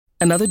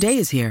Another day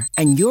is here,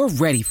 and you're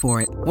ready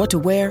for it. What to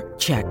wear?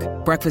 Check.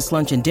 Breakfast,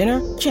 lunch, and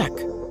dinner? Check.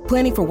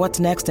 Planning for what's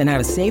next and how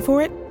to save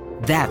for it?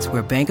 That's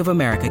where Bank of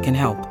America can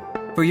help.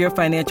 For your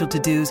financial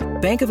to-dos,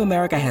 Bank of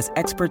America has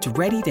experts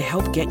ready to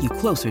help get you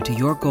closer to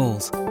your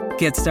goals.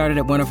 Get started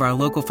at one of our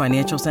local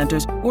financial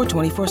centers or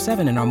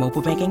 24/7 in our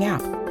mobile banking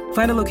app.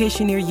 Find a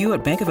location near you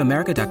at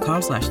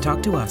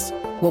bankofamerica.com/talktous.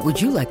 What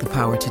would you like the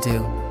power to do?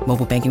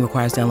 Mobile banking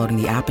requires downloading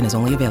the app and is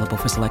only available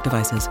for select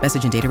devices.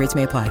 Message and data rates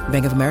may apply.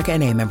 Bank of America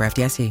N.A., member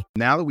FDIC.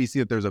 Now that we see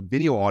that there's a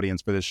video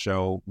audience for this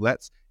show,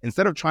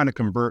 instead of trying to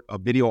convert a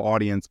video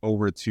audience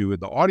over to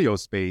the audio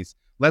space,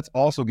 let's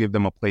also give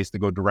them a place to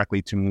go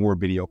directly to more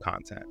video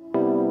content.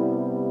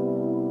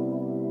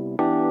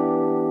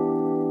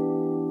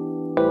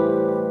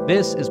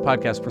 This is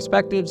Podcast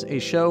Perspectives, a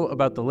show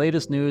about the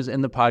latest news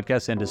in the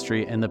podcast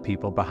industry and the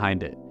people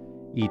behind it.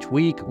 Each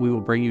week, we will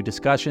bring you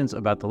discussions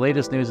about the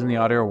latest news in the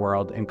audio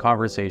world and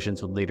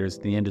conversations with leaders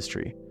in the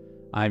industry.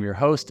 I'm your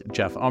host,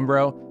 Jeff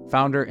Umbro,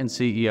 founder and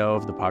CEO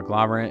of The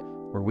Podglomerate,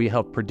 where we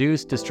help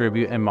produce,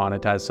 distribute, and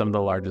monetize some of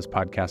the largest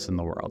podcasts in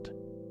the world.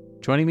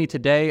 Joining me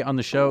today on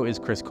the show is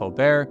Chris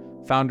Colbert,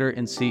 founder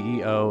and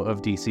CEO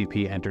of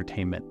DCP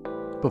Entertainment.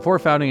 Before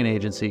founding an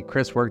agency,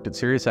 Chris worked at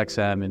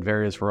SiriusXM in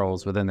various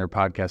roles within their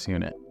podcast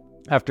unit.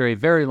 After a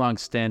very long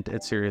stint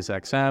at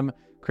SiriusXM,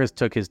 Chris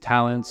took his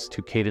talents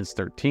to Cadence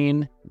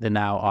 13, the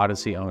now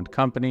Odyssey-owned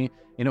company,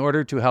 in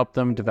order to help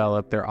them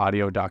develop their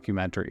audio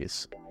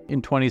documentaries.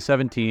 In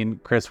 2017,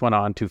 Chris went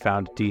on to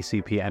found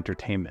DCP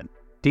Entertainment.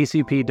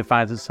 DCP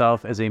defines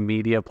itself as a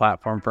media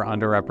platform for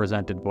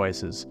underrepresented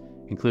voices,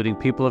 including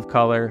people of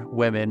color,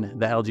 women,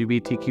 the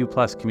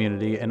LGBTQ+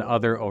 community, and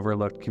other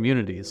overlooked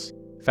communities.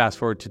 Fast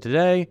forward to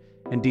today,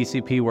 and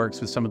DCP works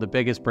with some of the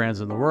biggest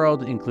brands in the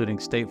world, including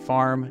State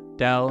Farm,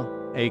 Dell,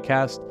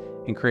 Acast,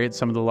 and creates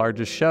some of the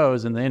largest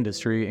shows in the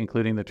industry,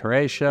 including The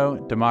Touré Show,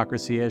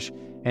 Democracy-ish,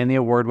 and the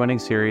award-winning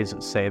series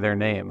Say Their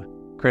Name.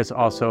 Chris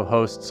also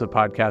hosts a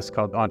podcast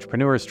called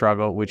Entrepreneur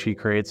Struggle, which he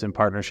creates in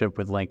partnership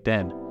with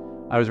LinkedIn.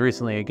 I was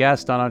recently a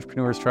guest on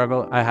Entrepreneur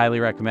Struggle. I highly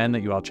recommend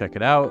that you all check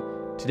it out.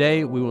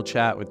 Today, we will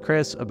chat with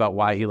Chris about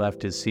why he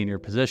left his senior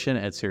position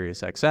at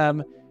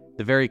SiriusXM,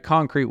 the very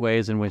concrete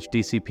ways in which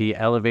DCP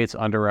elevates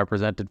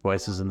underrepresented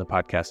voices in the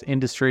podcast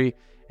industry,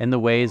 and the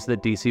ways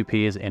that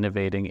DCP is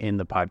innovating in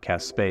the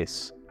podcast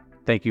space.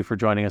 Thank you for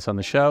joining us on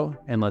the show,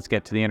 and let's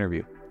get to the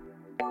interview.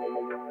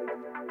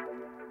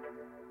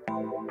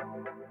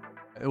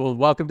 Well,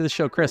 welcome to the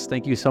show, Chris.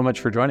 Thank you so much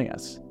for joining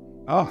us.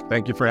 Oh,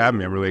 thank you for having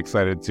me. I'm really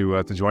excited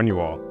to join you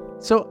all.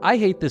 So I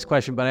hate this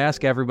question, but I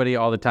ask everybody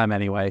all the time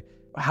anyway.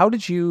 How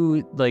did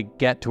you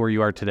get to where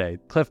you are today?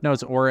 Cliff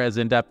notes or as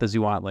in-depth as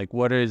you want.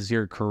 What is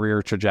your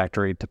career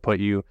trajectory to put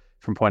you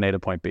from point A to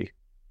point B?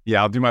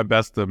 Yeah, I'll do my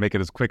best to make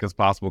it as quick as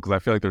possible because I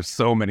feel like there's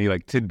so many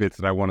tidbits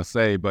that I want to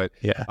say. But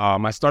yeah,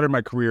 I started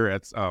my career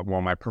at,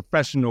 my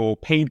professional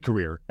paid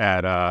career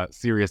at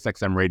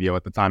SiriusXM Radio.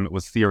 At the time, it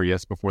was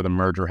Sirius before the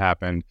merger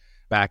happened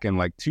back in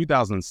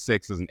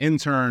 2006 as an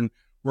intern,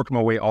 worked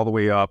my way all the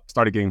way up,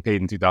 started getting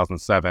paid in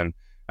 2007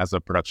 as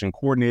a production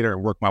coordinator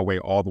and worked my way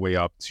all the way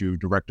up to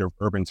director of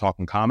urban talk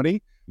and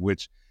comedy,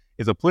 which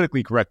is a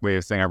politically correct way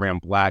of saying I ran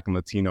Black and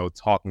Latino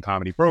talk and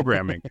comedy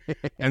programming.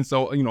 And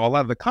so, a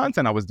lot of the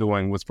content I was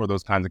doing was for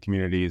those kinds of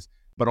communities,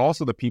 but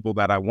also the people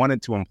that I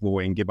wanted to employ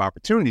and give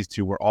opportunities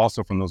to were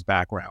also from those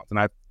backgrounds. And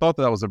I thought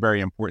that was a very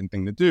important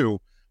thing to do.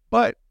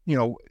 But,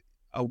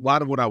 a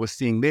lot of what I was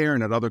seeing there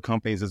and at other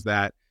companies is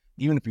that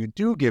even if you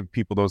do give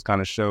people those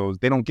kind of shows,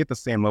 they don't get the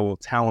same level of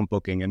talent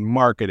booking and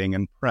marketing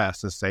and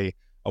press as, say,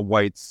 a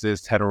white,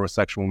 cis,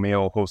 heterosexual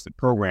male hosted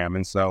program.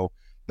 And so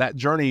that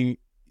journey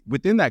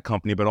within that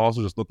company, but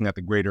also just looking at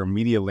the greater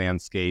media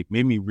landscape,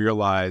 made me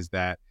realize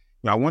that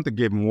I want to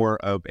give more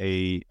of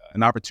an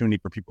opportunity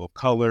for people of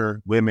color,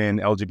 women,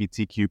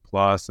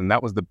 LGBTQ+, and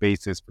that was the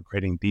basis for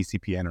creating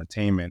DCP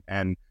Entertainment.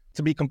 And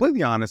to be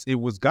completely honest, it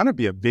was going to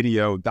be a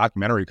video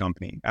documentary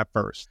company at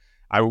first.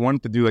 I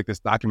wanted to do this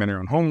documentary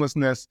on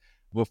homelessness.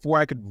 Before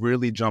I could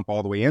really jump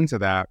all the way into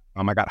that,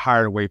 I got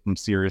hired away from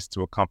Sirius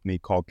to a company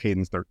called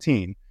Cadence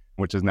 13,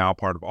 which is now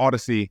part of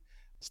Odyssey.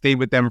 Stayed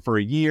with them for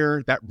a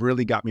year. That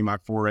really got me my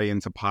foray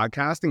into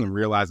podcasting and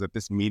realized that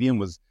this medium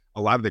was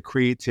a lot of the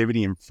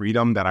creativity and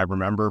freedom that I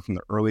remember from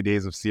the early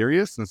days of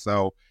Sirius. And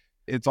so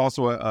it's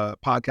also a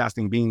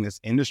podcasting being this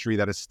industry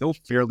that is still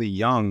fairly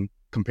young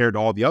compared to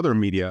all the other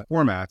media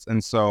formats.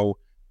 And so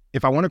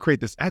if I want to create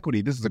this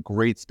equity, this is a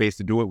great space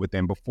to do it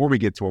within before we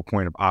get to a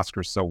point of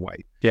Oscars so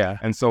white. Yeah.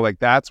 And so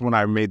that's when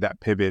I made that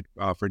pivot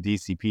for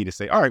DCP to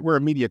say, all right, we're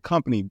a media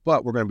company,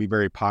 but we're going to be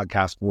very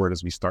podcast forward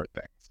as we start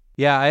things.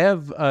 Yeah, I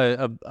have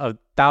a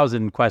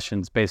 1,000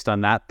 questions based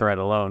on that thread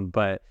alone.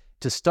 But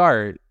to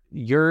start,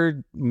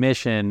 your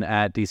mission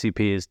at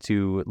DCP is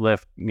to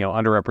lift,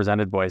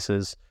 underrepresented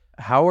voices.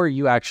 How are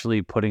you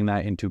actually putting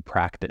that into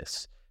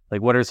practice?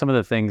 What are some of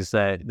the things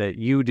that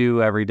you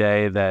do every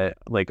day that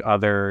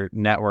other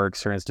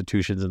networks or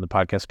institutions in the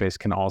podcast space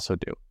can also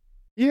do?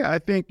 Yeah, I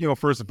think,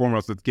 first and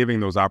foremost, it's giving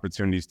those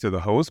opportunities to the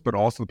host, but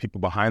also the people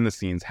behind the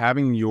scenes,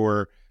 having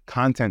your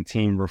content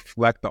team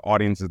reflect the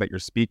audiences that you're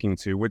speaking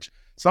to, which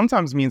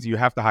sometimes means you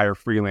have to hire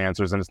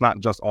freelancers, and it's not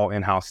just all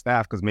in-house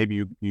staff, because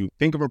maybe you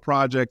think of a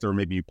project or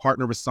maybe you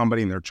partner with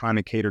somebody and they're trying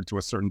to cater to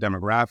a certain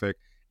demographic,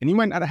 and you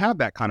might not have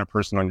that kind of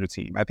person on your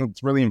team. I think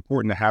it's really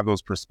important to have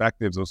those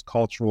perspectives, those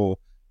cultural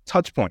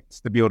touch points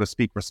to be able to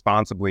speak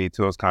responsibly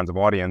to those kinds of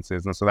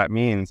audiences. And so that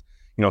means,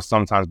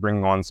 sometimes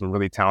bringing on some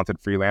really talented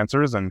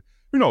freelancers, and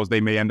who knows,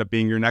 they may end up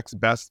being your next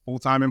best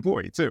full-time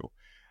employee too.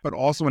 But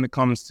also when it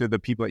comes to the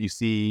people that you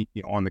see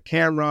on the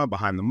camera,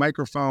 behind the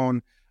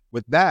microphone,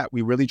 with that,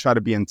 we really try to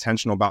be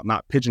intentional about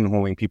not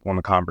pigeonholing people in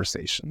the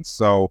conversation.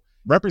 So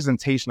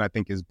representation, I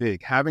think, is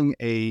big. Having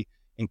a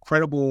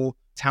incredible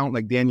talent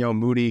like Danielle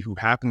Moody, who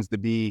happens to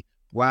be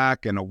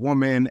Black and a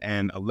woman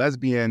and a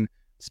lesbian,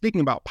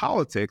 speaking about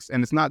politics,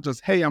 and it's not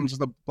just, hey, I'm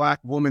just a Black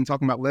woman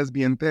talking about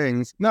lesbian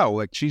things. No,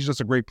 like, she's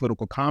just a great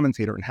political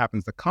commentator and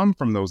happens to come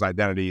from those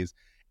identities.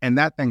 And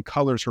that then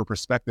colors her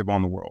perspective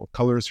on the world,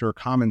 colors her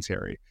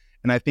commentary.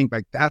 And I think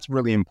that's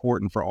really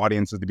important for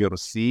audiences to be able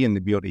to see and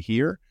to be able to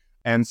hear.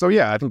 And so,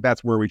 yeah, I think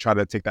that's where we try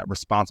to take that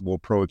responsible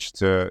approach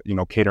to,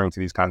 catering to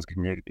these kinds of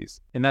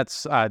communities. And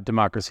that's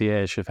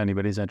democracy-ish, if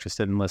anybody's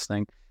interested in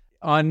listening.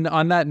 On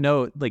that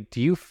note,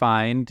 do you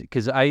find,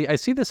 because I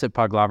see this at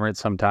Podglomerate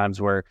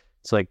sometimes, where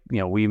it's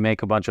we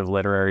make a bunch of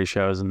literary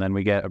shows and then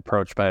we get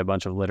approached by a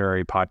bunch of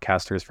literary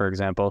podcasters, for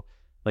example.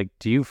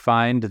 Do you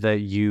find that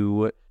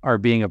you are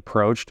being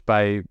approached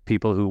by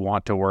people who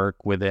want to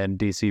work within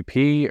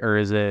DCP, or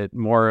is it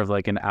more of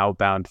an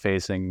outbound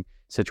facing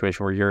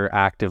situation where you're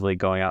actively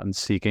going out and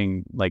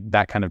seeking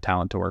that kind of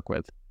talent to work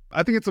with?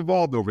 I think it's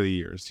evolved over the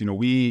years.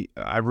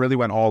 I really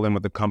went all in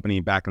with the company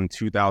back in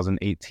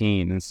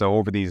 2018. And so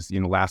over these,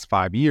 last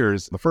 5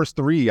 years, the first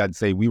 3, I'd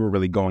say we were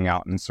really going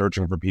out and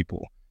searching for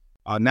people.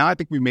 Now I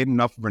think we made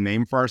enough of a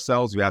name for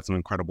ourselves. We had some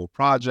incredible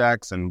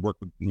projects and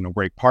worked with,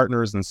 great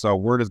partners. And so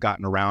word has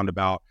gotten around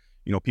about,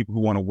 people who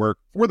want to work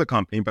for the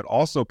company, but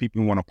also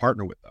people who want to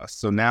partner with us.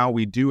 So now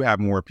we do have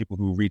more people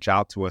who reach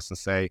out to us and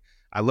say,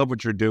 I love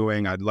what you're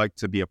doing. I'd like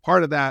to be a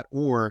part of that.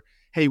 Or,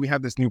 hey, we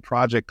have this new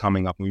project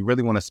coming up and we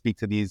really want to speak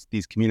to these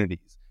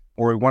communities.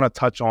 Or we want to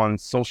touch on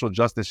social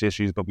justice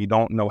issues, but we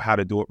don't know how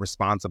to do it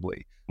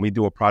responsibly. We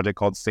do a project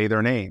called Say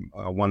Their Name,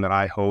 one that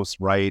I host,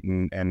 write,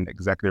 and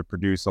executive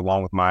produce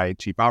along with my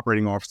chief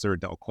operating officer,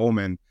 Del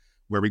Coleman,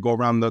 where we go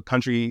around the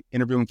country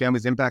interviewing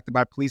families impacted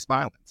by police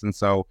violence. And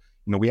so,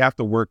 we have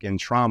to work in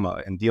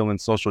trauma and deal in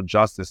social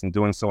justice and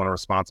doing so in a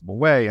responsible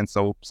way. And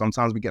so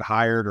sometimes we get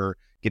hired or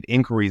get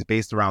inquiries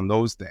based around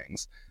those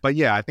things. But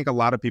yeah, I think a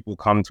lot of people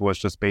come to us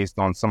just based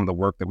on some of the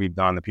work that we've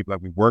done, the people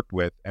that we've worked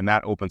with, and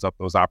that opens up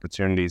those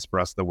opportunities for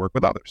us to work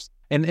with others.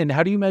 And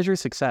how do you measure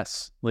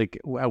success?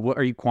 What,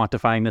 are you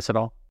quantifying this at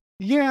all?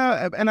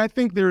 Yeah, and I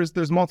think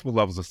there's multiple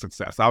levels of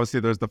success. Obviously,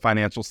 there's the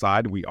financial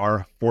side. We are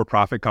a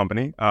for-profit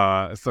company.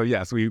 So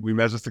yes, we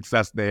measure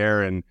success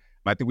there. And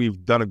I think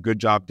we've done a good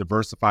job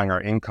diversifying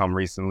our income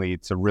recently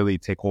to really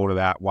take hold of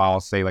that. While,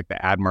 say,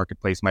 the ad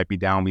marketplace might be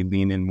down, we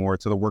lean in more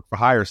to the work for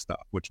hire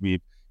stuff, which we've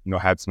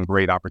had some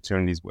great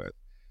opportunities with.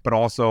 But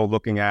also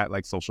looking at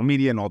social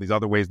media and all these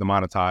other ways to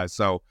monetize.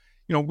 So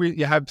we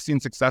have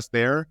seen success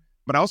there,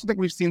 but I also think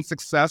we've seen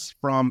success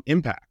from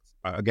impact.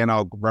 Again,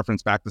 I'll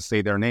reference back to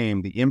Say Their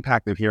Name, the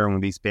impact of hearing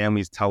when these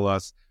families tell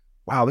us,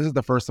 wow, this is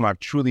the first time I've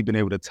truly been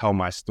able to tell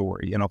my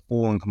story in a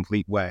full and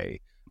complete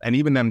way. And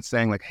even them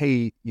saying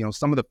hey,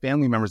 some of the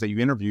family members that you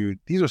interviewed,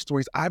 these are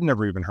stories I've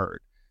never even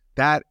heard.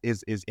 That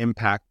is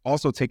impact.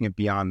 Also taking it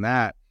beyond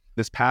that,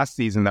 this past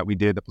season that we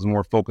did that was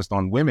more focused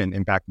on women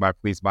impacted by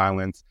police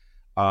violence,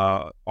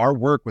 our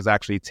work was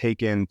actually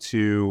taken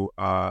to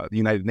the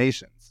United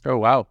Nations. Oh,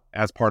 wow.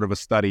 As part of a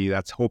study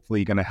that's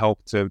hopefully going to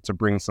help to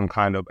bring some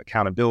kind of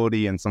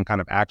accountability and some kind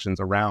of actions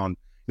around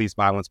police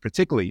violence,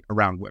 particularly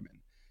around women.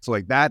 So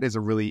that is a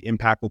really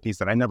impactful piece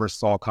that I never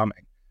saw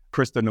coming.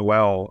 Krista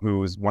Noel,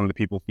 who is one of the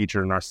people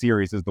featured in our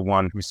series, is the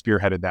one who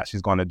spearheaded that.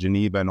 She's gone to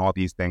Geneva and all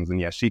these things. And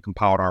yes, she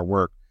compiled our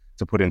work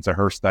to put into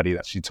her study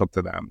that she took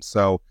to them.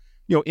 So,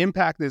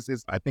 impact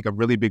is I think, a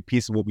really big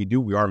piece of what we do.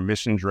 We are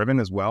mission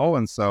driven as well.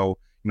 And so,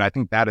 I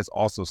think that is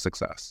also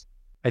success.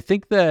 I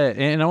think that,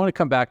 and I want to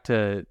come back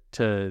to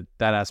that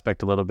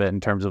aspect a little bit in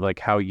terms of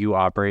how you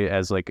operate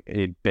as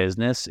a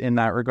business in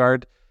that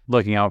regard,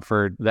 looking out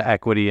for the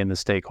equity and the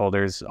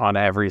stakeholders on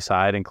every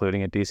side,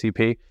 including at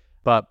DCP.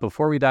 But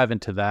before we dive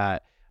into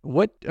that,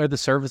 what are the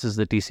services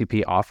that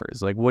DCP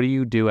offers? What do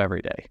you do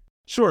every day?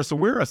 Sure. So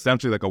we're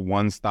essentially a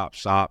one-stop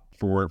shop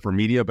for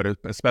media, but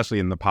especially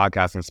in the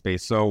podcasting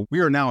space. So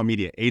we are now a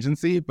media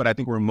agency, but I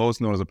think we're most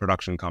known as a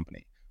production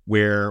company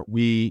where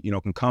we,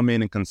 can come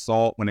in and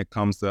consult when it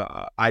comes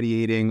to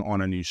ideating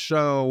on a new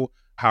show,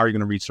 how are you going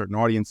to reach certain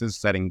audiences,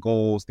 setting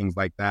goals, things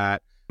like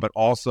that. But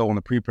also on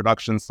the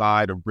pre-production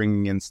side of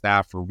bringing in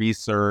staff for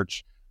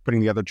research,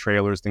 putting together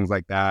trailers, things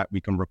like that. We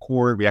can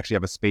record. We actually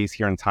have a space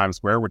here in Times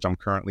Square, which I'm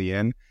currently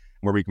in,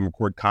 where we can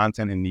record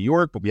content in New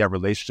York, but we have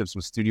relationships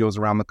with studios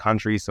around the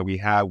country. So we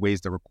have ways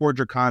to record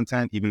your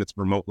content, even if it's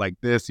remote like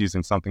this,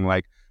 using something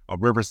like a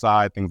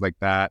Riverside, things like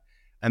that.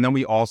 And then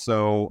we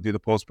also do the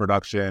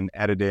post-production,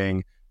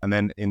 editing, and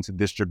then into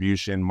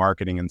distribution,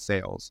 marketing, and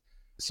sales.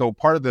 So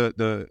part of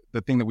the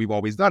thing that we've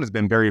always done has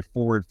been very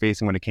forward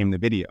facing when it came to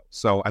video.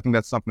 So I think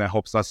that's something that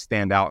helps us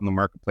stand out in the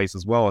marketplace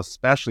as well,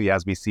 especially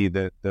as we see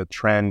the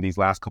trend these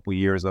last couple of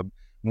years of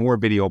more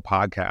video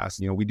podcasts.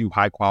 We do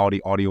high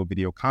quality audio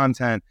video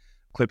content,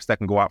 clips that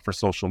can go out for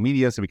social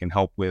media, so we can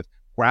help with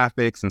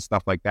graphics and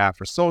stuff like that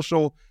for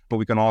social, but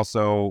we can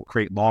also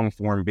create long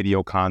form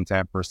video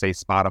content for, say,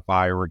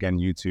 Spotify or again,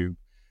 YouTube.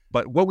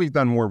 But what we've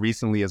done more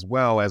recently, as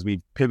well as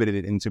we've pivoted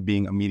it into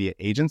being a media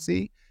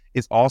agency,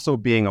 is also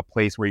being a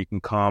place where you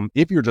can come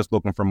if you're just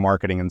looking for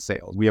marketing and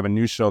sales. We have a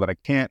new show that I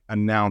can't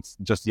announce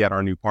just yet,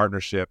 our new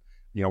partnership.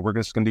 We're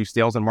just going to do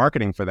sales and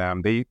marketing for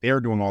them. They're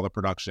doing all the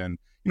production.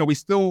 We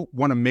still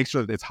want to make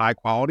sure that it's high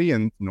quality,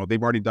 and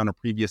they've already done a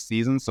previous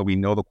season, so we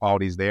know the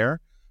quality's there.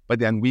 But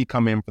then we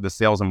come in for the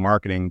sales and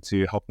marketing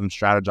to help them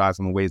strategize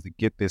on the ways to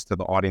get this to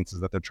the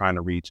audiences that they're trying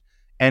to reach,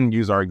 and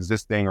use our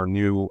existing or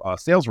new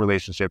sales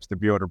relationships to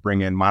be able to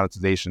bring in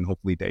monetization,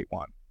 hopefully day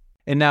one.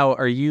 And now,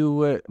 are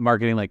you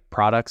marketing like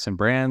products and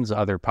brands,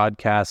 other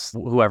podcasts,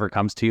 whoever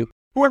comes to you?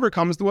 Whoever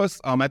comes to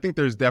us, I think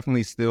there's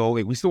definitely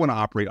we still want to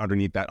operate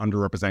underneath that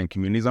underrepresented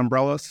communities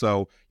umbrella.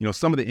 So,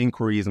 some of the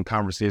inquiries and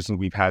conversations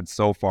we've had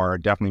so far are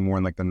definitely more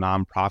in like the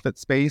nonprofit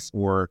space,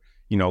 or,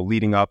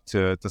 leading up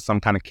to some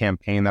kind of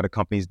campaign that a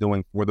company's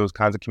doing for those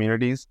kinds of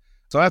communities.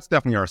 So that's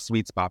definitely our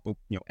sweet spot. But,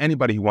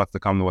 anybody who wants to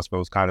come to us for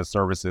those kind of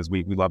services,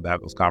 we love to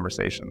have those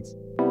conversations.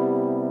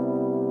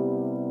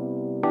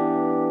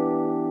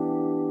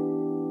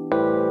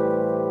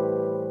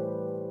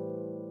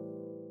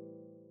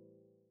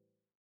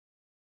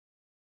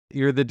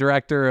 You're the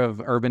director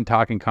of urban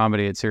talk and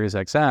comedy at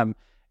SiriusXM,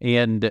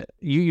 and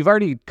you've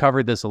already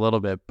covered this a little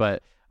bit,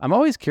 but I'm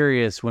always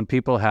curious when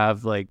people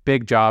have like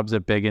big jobs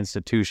at big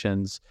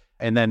institutions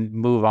and then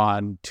move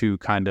on to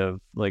kind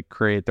of like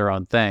create their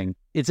own thing.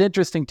 It's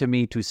interesting to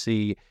me to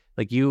see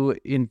like you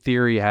in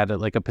theory had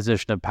a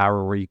position of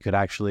power where you could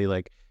actually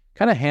like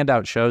kind of hand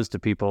out shows to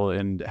people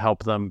and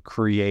help them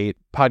create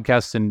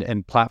podcasts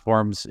and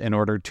platforms in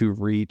order to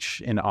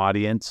reach an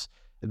audience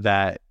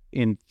that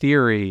in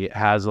theory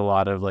has a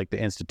lot of like the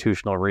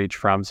institutional reach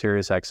from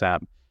SiriusXM.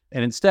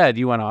 And instead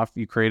you went off,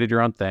 you created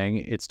your own thing.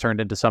 It's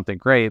turned into something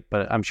great,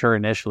 but I'm sure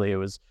initially it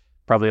was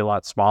probably a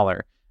lot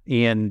smaller.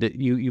 And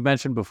you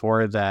mentioned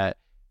before that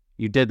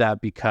you did that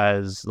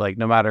because like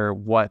no matter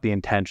what the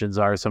intentions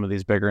are, some of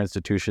these bigger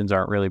institutions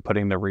aren't really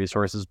putting the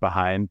resources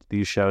behind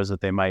these shows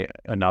that they might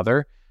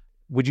another.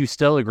 Would you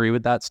still agree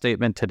with that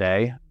statement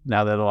today,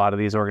 now that a lot of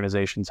these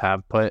organizations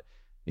have put,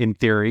 in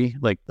theory,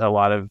 like a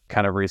lot of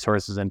kind of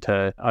resources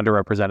into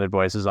underrepresented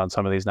voices on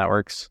some of these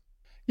networks?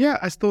 Yeah,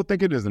 I still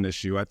think it is an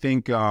issue. I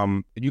think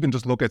you can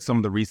just look at some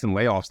of the recent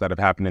layoffs that have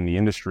happened in the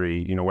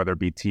industry, whether it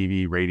be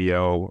TV,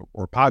 radio,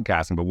 or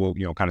podcasting, but we'll,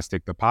 kind of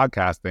stick to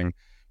podcasting.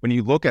 When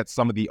you look at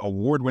some of the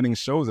award-winning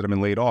shows that have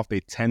been laid off,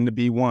 they tend to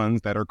be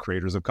ones that are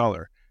creators of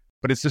color.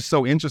 But it's just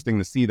so interesting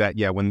to see that,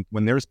 when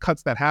there's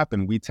cuts that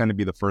happen, we tend to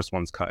be the first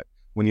ones cut.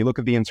 When you look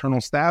at the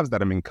internal staffs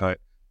that have been cut,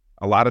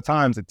 a lot of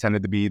times it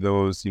tended to be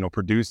those,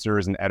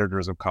 producers and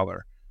editors of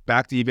color.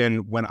 Back to even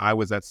when I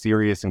was at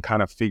Sirius and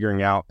kind of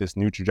figuring out this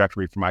new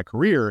trajectory for my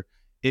career,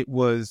 it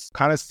was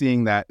kind of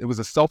seeing that it was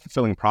a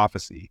self-fulfilling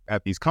prophecy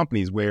at these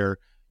companies where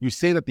you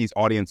say that these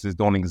audiences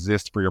don't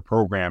exist for your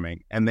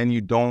programming, and then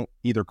you don't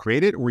either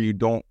create it or you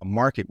don't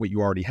market what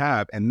you already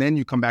have. And then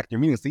you come back to your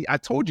meeting and say, I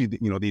told you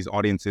that, these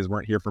audiences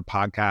weren't here for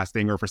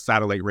podcasting or for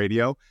satellite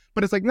radio.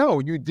 But it's like, no,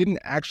 you didn't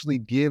actually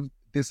give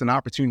this an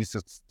opportunity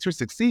to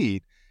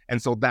succeed.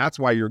 And so that's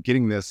why you're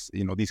getting this,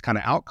 these kind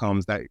of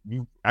outcomes that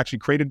you actually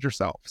created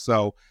yourself.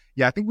 So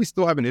yeah, I think we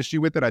still have an issue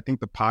with it. I think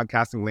the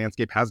podcasting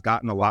landscape has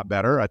gotten a lot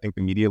better. I think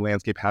the media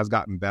landscape has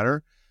gotten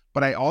better.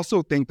 But I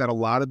also think that a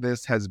lot of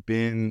this has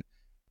been,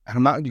 and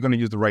I'm not going to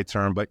use the right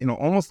term, but,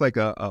 almost like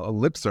a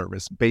lip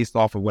service based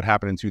off of what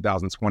happened in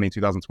 2020,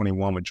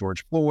 2021 with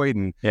George Floyd.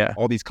 And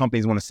all these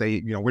companies want to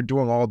say, we're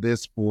doing all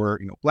this for,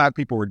 Black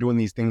people. We're doing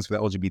these things for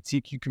the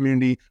LGBTQ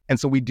community. And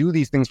so we do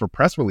these things for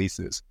press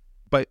releases.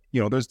 But,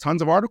 there's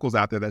tons of articles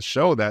out there that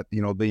show that,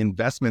 the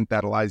investment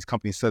that a lot of these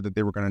companies said that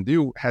they were going to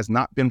do has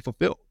not been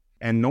fulfilled.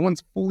 And no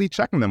one's fully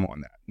checking them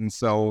on that. And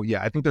so,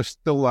 I think there's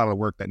still a lot of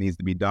work that needs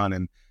to be done.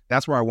 And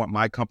that's where I want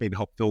my company to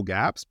help fill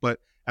gaps. But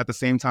at the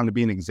same time, to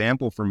be an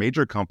example for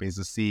major companies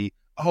to see,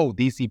 oh,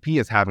 DCP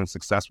is having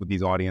success with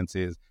these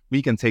audiences.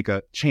 We can take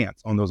a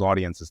chance on those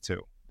audiences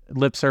too.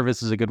 Lip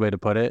service is a good way to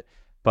put it.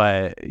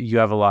 But you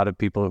have a lot of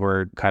people who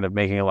are kind of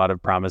making a lot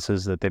of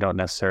promises that they don't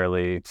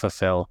necessarily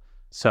fulfill.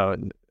 So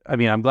I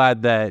mean, I'm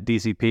glad that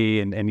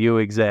DCP and you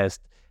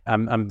exist.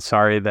 I'm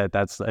sorry that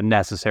that's a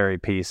necessary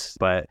piece,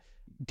 but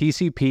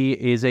DCP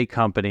is a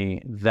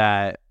company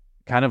that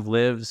kind of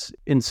lives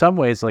in some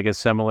ways like a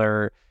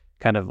similar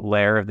kind of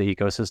layer of the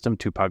ecosystem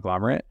to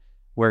Podglomerate,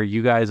 where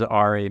you guys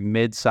are a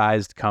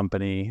mid-sized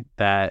company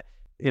that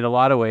in a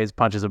lot of ways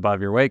punches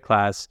above your weight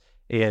class,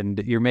 and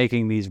you're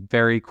making these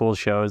very cool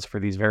shows for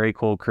these very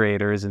cool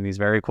creators and these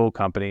very cool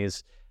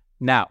companies.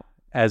 Now,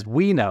 as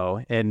we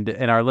know, and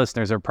our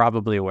listeners are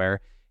probably aware,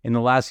 in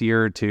the last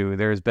year or two,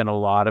 there's been a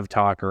lot of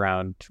talk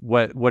around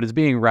what is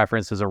being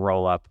referenced as a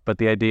roll-up, but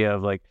the idea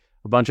of like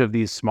a bunch of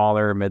these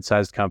smaller,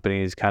 mid-sized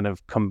companies kind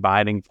of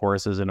combining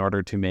forces in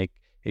order to make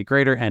a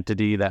greater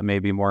entity that may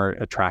be more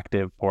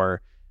attractive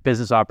for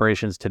business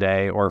operations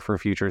today or for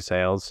future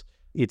sales.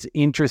 It's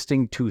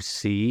interesting to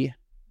see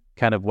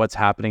kind of what's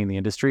happening in the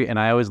industry. And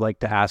I always like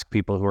to ask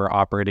people who are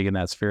operating in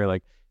that sphere,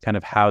 like kind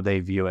of how they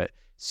view it.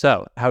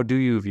 So how do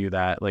you view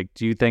that? Like,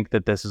 do you think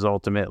that this is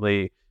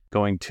ultimately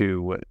going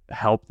to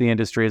help the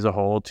industry as a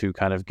whole to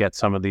kind of get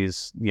some of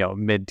these,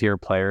 mid-tier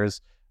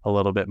players a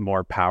little bit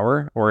more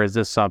power? Or is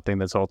this something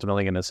that's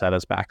ultimately going to set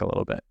us back a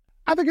little bit?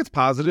 I think it's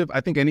positive. I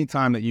think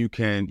anytime that you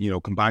can,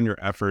 combine your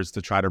efforts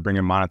to try to bring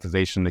in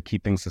monetization to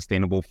keep things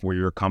sustainable for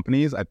your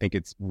companies, I think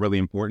it's really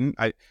important.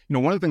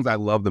 One of the things I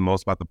love the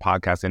most about the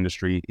podcast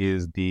industry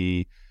is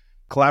the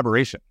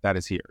collaboration that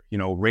is here.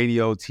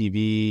 Radio,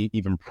 TV,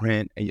 even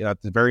print.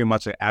 It's very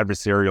much an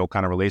adversarial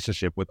kind of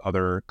relationship with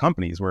other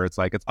companies where it's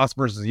like it's us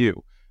versus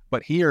you.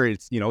 But here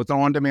it's an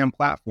on-demand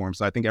platform.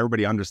 So I think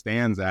everybody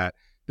understands that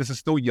this is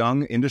still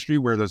young industry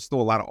where there's still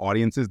a lot of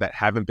audiences that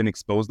haven't been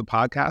exposed to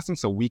podcasting.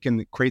 So we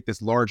can create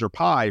this larger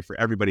pie for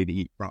everybody to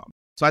eat from.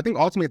 So I think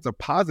ultimately it's a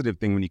positive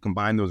thing when you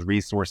combine those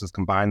resources,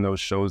 combine those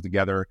shows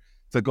together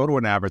to go to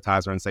an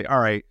advertiser and say, all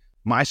right,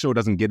 my show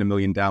doesn't get 1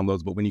 million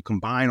downloads, but when you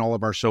combine all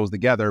of our shows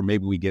together,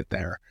 maybe we get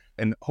there.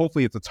 And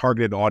hopefully it's a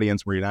targeted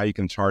audience where now you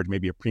can charge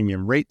maybe a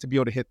premium rate to be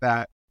able to hit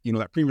that.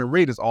 That premium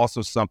rate is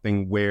also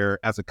something where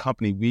as a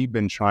company, we've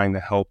been trying to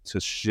help to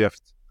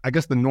shift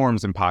the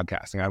norms in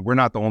podcasting. We're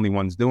not the only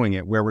ones doing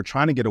it, where we're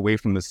trying to get away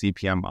from the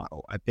CPM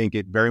model. I think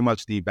it very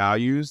much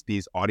devalues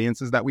these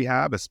audiences that we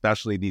have,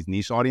 especially these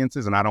niche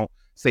audiences. And I don't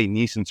say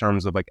niche in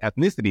terms of like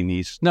ethnicity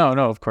niche. No,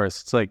 of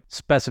course. It's like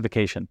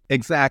specification.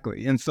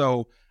 Exactly. And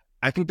so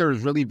I think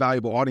there's really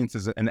valuable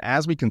audiences. And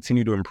as we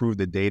continue to improve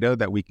the data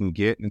that we can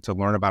get and to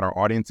learn about our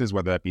audiences,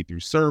 whether that be through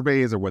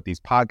surveys or what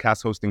these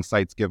podcast hosting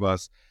sites give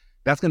us,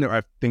 that's going to,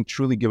 I think,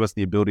 truly give us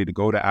the ability to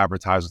go to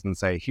advertisers and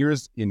say,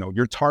 here's,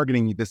 you're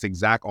targeting this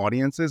exact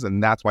audiences,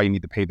 and that's why you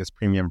need to pay this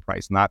premium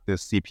price, not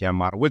this CPM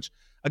model, which,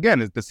 again,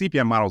 the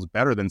CPM model is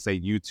better than, say,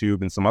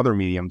 YouTube and some other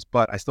mediums.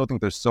 But I still think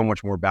there's so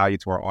much more value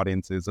to our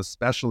audiences,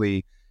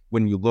 especially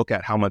when you look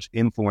at how much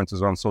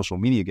influencers on social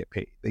media get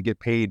paid. They get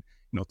paid,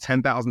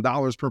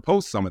 $10,000 per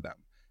post, some of them.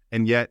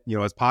 And yet,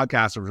 as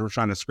podcasters, we're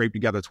trying to scrape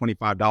together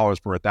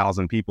 $25 for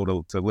 1,000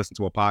 people to listen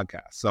to a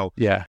podcast. So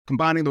yeah,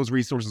 combining those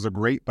resources are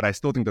great, but I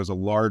still think there's a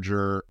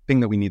larger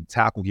thing that we need to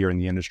tackle here in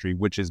the industry,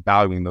 which is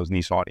valuing those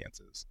niche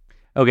audiences.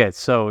 Okay,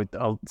 so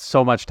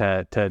much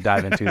to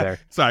dive into there.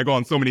 Sorry, I go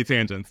on so many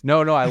tangents.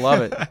 No, I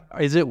love it.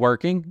 Is it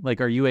working?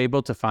 Like, are you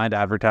able to find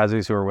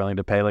advertisers who are willing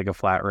to pay like a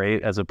flat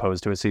rate as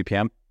opposed to a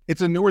CPM? It's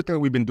a newer thing that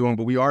we've been doing,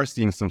 but we are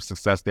seeing some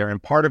success there.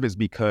 And part of it is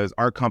because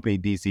our company,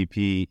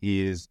 DCP,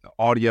 is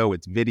audio,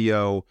 it's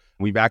video.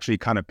 We've actually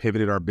kind of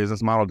pivoted our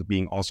business model to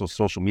being also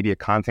social media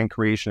content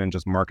creation and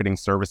just marketing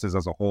services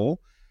as a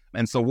whole.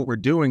 And so what we're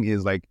doing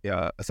is like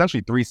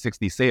essentially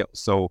 360 sales.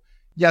 So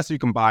yes, you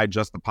can buy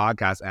just the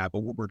podcast app, but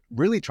what we're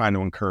really trying to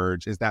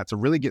encourage is that to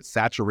really get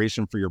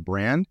saturation for your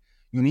brand,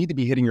 you need to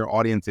be hitting your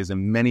audiences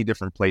in many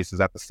different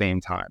places at the same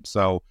time.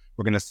 So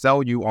we're going to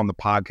sell you on the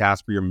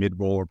podcast for your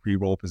mid-roll or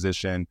pre-roll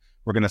position.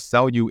 We're going to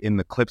sell you in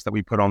the clips that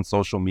we put on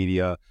social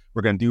media.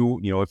 We're going to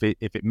do,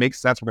 if it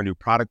makes sense, we're going to do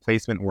product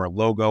placement or a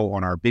logo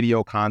on our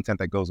video content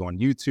that goes on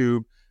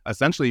YouTube.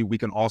 Essentially, we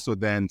can also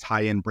then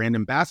tie in brand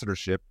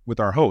ambassadorship with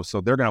our hosts.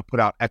 So they're going to put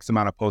out X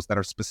amount of posts that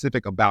are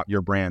specific about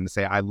your brand to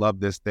say, I love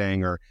this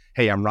thing, or,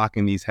 hey, I'm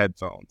rocking these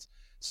headphones.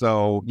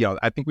 So,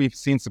 I think we've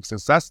seen some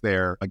success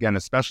there, again,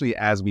 especially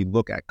as we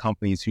look at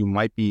companies who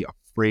might be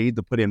afraid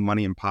to put in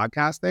money in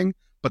podcasting,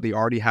 but they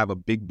already have a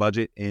big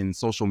budget in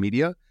social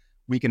media.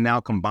 We can now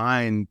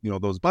combine,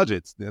 those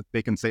budgets.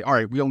 They can say, all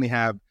right, we only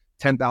have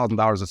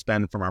 $10,000 to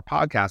spend from our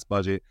podcast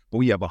budget, but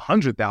we have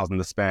 $100,000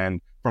 to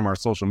spend from our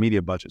social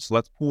media budget. So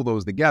let's pool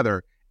those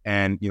together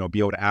and, be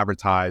able to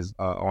advertise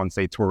on,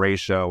 say, Touré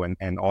Show,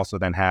 and also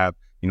then have,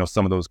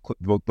 some of those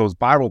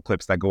viral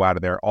clips that go out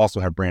of there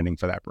also have branding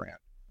for that brand.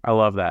 I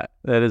love that.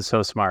 That is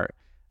so smart.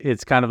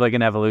 It's kind of like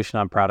an evolution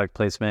on product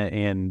placement,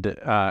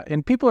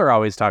 and people are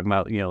always talking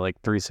about,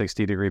 like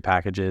 360-degree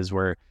packages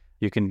where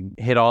you can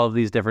hit all of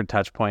these different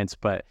touch points,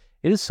 but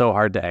it is so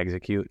hard to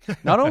execute.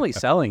 Not only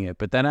selling it,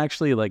 but then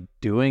actually like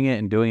doing it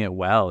and doing it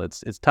well.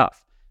 It's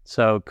tough.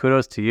 So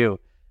kudos to you.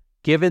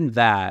 Given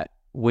that,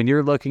 when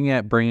you're looking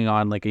at bringing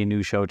on like a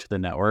new show to the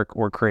network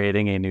or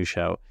creating a new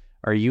show,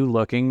 are you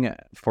looking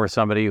for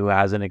somebody who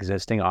has an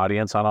existing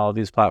audience on all of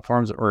these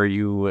platforms, or are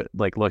you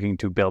like looking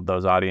to build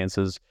those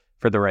audiences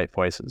for the right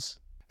voices?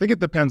 I think it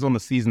depends on the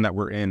season that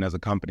we're in as a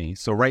company.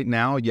 So right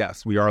now,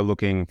 yes, we are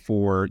looking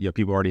for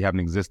people who already have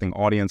an existing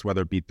audience,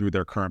 whether it be through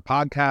their current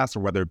podcast or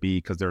whether it be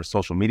because they're a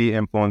social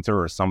media influencer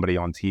or somebody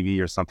on TV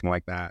or something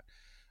like that.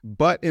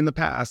 But in the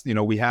past,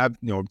 we have,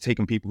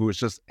 taken people who it's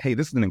just, hey,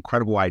 this is an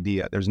incredible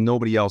idea. There's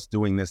nobody else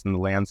doing this in the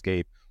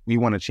landscape. We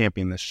want to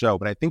champion this show.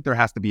 But I think there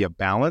has to be a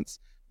balance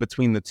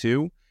between the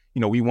two.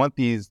 We want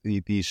these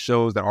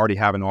shows that already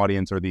have an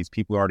audience, or these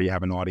people who already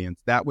have an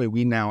audience. That way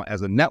we now,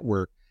 as a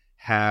network,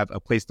 have a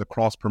place to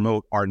cross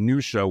promote our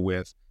new show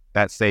with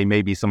that, say,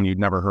 maybe someone you'd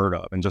never heard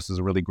of and just is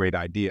a really great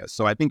idea.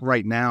 So I think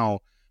right now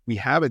we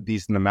have a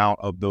decent amount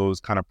of those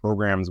kind of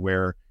programs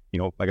where,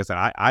 like I said,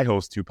 I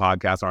host 2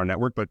 podcasts on our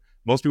network, but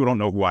most people don't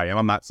know who I am.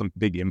 I'm not some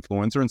big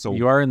influencer. And so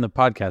you are in the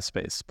podcast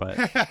space, but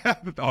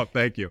oh,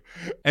 thank you.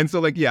 And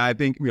so I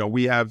think,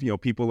 we have,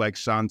 people like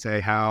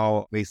Shantae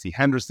Howe, Lacey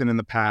Henderson in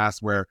the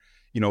past where,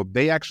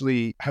 they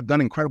actually have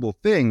done incredible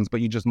things,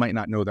 but you just might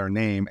not know their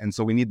name. And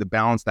so we need to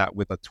balance that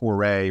with a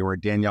Touré or a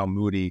Danielle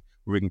Moody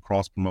where we can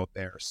cross promote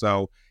there.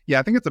 So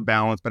I think it's a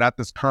balance, but at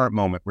this current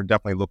moment, we're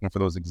definitely looking for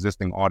those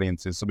existing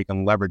audiences so we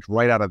can leverage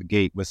right out of the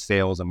gate with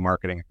sales and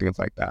marketing and things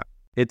like that.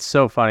 It's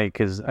so funny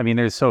because,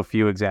 there's so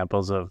few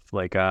examples of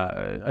like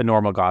a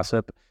normal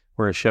gossip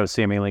where a show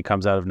seemingly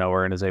comes out of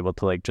nowhere and is able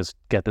to like just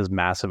get this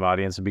massive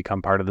audience and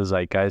become part of the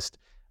zeitgeist.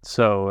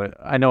 So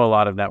I know a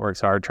lot of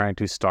networks are trying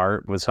to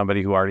start with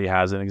somebody who already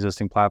has an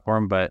existing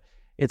platform, but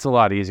it's a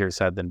lot easier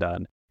said than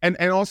done. And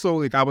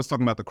also, like I was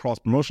talking about the cross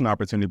promotion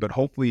opportunity, but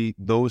hopefully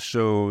those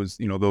shows,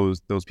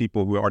 those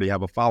people who already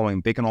have a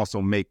following, they can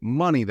also make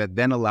money that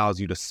then allows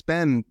you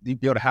to be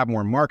able to have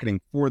more marketing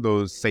for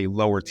those, say,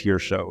 lower tier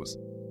shows.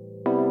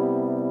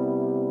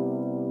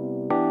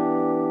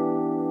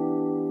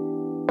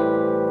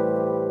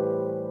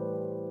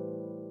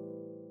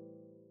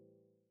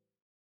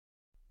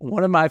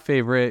 One of my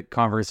favorite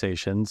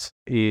conversations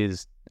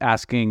is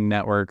asking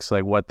networks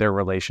like what their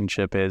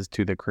relationship is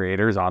to the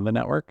creators on the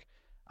network.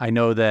 I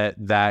know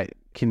that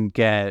can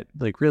get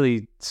like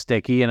really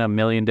sticky in a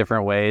million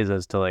different ways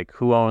as to like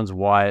who owns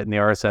what and the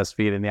RSS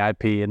feed and the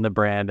IP and the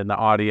brand and the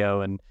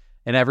audio and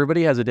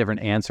everybody has a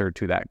different answer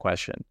to that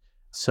question.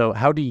 So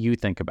how do you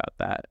think about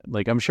that?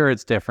 Like, I'm sure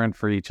it's different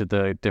for each of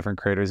the different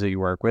creators that you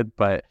work with,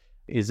 but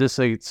is this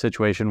a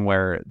situation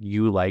where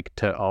you like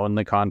to own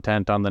the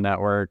content on the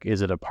network?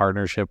 Is it a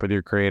partnership with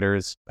your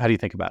creators? How do you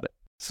think about it?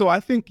 So I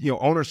think,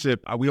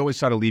 ownership, we always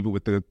try to leave it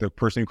with the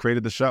person who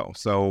created the show.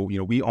 So,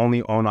 we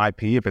only own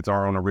IP if it's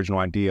our own original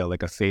idea,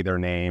 like a Say Their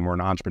Name or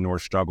an Entrepreneur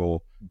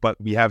Struggle. But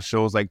we have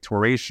shows like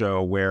Touré's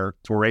show where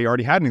Touré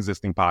already had an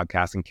existing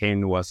podcast and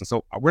came to us. And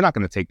so we're not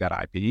going to take that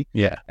IP.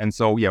 Yeah. And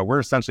so, we're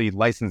essentially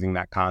licensing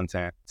that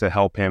content to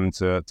help him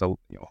to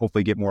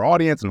hopefully get more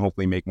audience and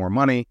hopefully make more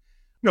money.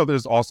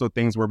 There's also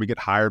things where we get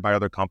hired by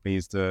other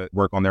companies to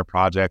work on their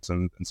projects.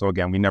 And so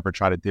again, we never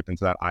try to dip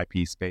into that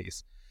IP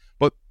space.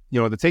 But,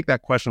 to take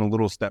that question a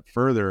little step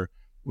further,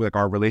 like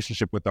our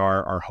relationship with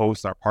our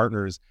hosts, our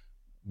partners,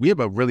 we have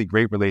a really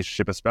great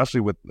relationship,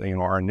 especially with,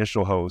 our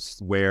initial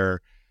hosts,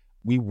 where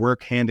we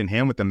work hand in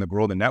hand with them to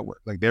grow the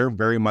network. Like they're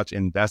very much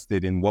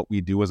invested in what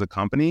we do as a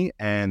company,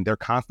 and they're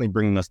constantly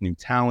bringing us new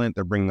talent.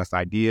 They're bringing us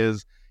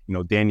ideas.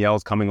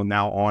 Danielle's coming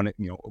now on,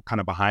 kind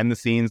of behind the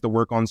scenes to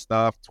work on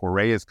stuff.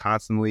 Touré is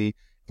constantly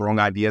throwing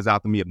ideas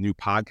out to me of new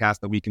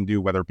podcasts that we can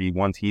do, whether it be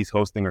ones he's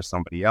hosting or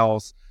somebody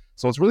else.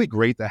 So it's really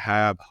great to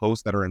have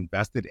hosts that are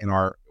invested in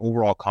our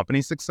overall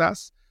company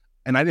success.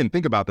 And I didn't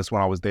think about this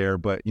when I was there,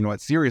 but,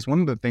 at Sirius,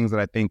 one of the things that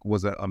I think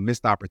was a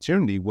missed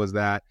opportunity was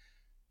that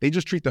they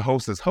just treat the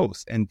hosts as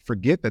hosts and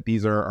forget that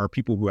these are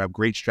people who have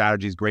great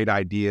strategies, great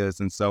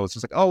ideas. And so it's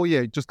just like, oh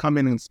yeah, just come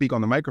in and speak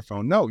on the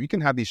microphone. No, you can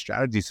have these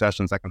strategy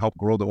sessions that can help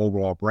grow the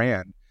overall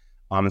brand.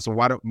 And so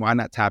why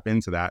not tap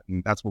into that?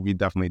 And that's what we've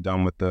definitely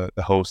done with the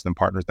hosts and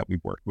partners that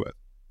we've worked with.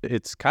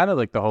 It's kind of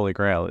like the Holy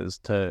Grail is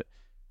to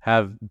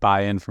have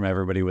buy-in from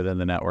everybody within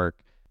the network.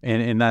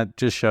 And that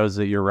just shows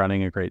that you're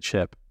running a great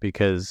ship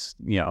because,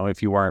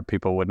 if you weren't,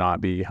 people would not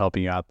be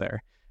helping you out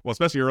there. Well,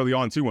 especially early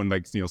on too, when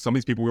some of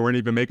these people weren't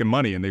even making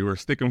money and they were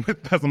sticking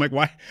with us. I'm like,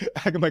 why?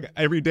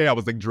 Every day I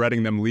was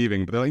dreading them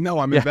leaving, but they're like, no,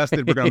 I'm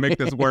invested. We're going to make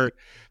this work.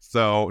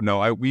 So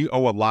no, we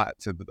owe a lot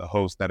to the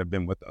hosts that have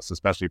been with us,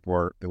 especially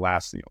for the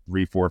last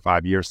 3, 4,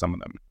 5 years, some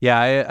of them. Yeah,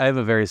 I have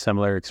a very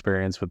similar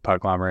experience with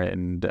Podglomerate,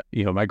 and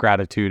my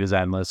gratitude is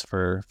endless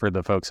for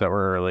the folks that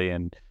were early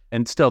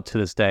and still to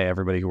this day,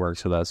 everybody who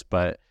works with us.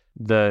 But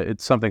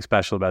it's something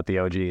special about the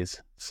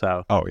OGs.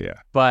 So, oh yeah.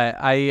 But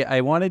I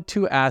wanted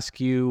to ask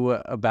you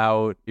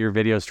about your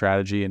video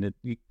strategy, and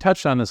you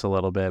touched on this a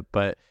little bit,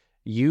 but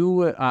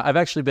I've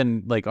actually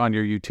been on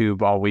your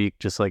YouTube all week,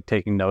 just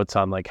taking notes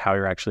on how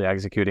you're actually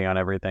executing on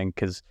everything,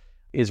 because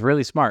it's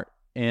really smart.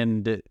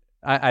 And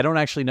I don't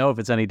actually know if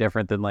it's any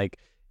different than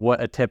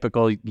what a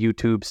typical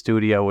YouTube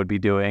studio would be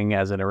doing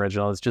as an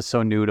original. It's just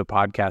so new to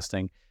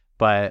podcasting.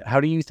 But how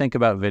do you think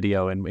about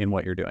video in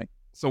what you're doing?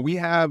 So we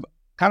have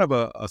kind of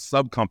a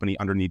sub company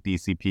underneath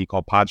DCP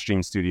called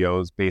Podstream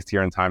Studios based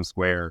here in Times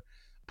Square.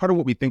 Part of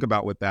what we think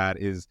about with that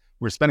is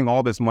we're spending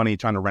all this money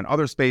trying to rent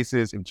other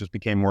spaces. It just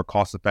became more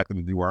cost effective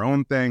to do our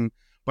own thing.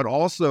 But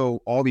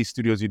also all these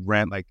studios you'd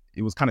rent,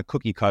 it was kind of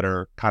cookie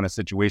cutter kind of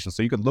situation.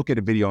 So you could look at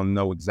a video and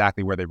know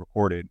exactly where they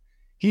recorded.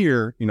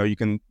 Here, you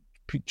can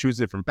choose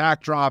different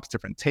backdrops,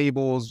 different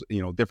tables,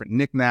 different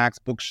knickknacks,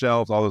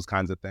 bookshelves, all those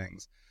kinds of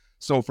things.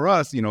 So for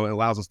us, it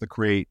allows us to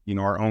create,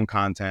 our own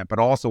content, but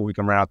also we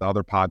can rent out to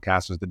other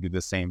podcasters to do the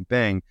same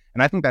thing.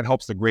 And I think that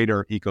helps the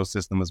greater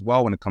ecosystem as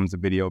well when it comes to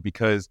video,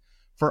 because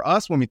for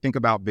us, when we think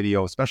about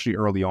video, especially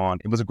early on,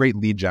 it was a great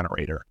lead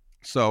generator.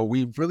 So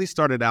we really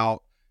started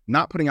out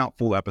not putting out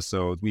full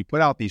episodes. We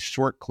put out these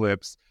short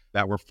clips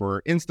that were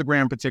for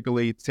Instagram,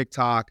 particularly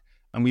TikTok.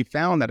 And we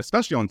found that,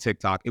 especially on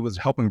TikTok, it was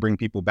helping bring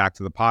people back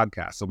to the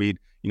podcast. So we'd,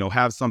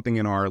 have something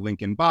in our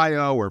link in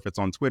bio, or if it's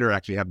on Twitter,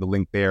 actually have the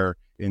link there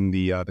in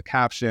the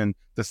caption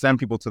to send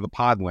people to the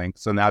pod link.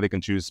 So now they can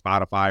choose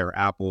Spotify or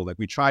Apple. Like,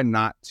 we try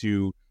not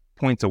to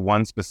point to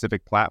one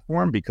specific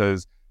platform,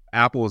 because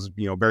Apple is,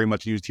 very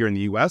much used here in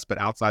the US, but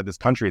outside this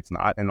country, it's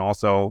not. And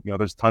also,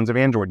 there's tons of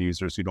Android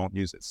users who don't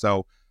use it.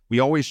 So we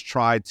always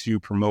try to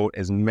promote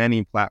as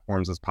many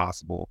platforms as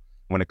possible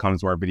when it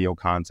comes to our video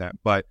content.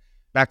 But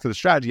back to the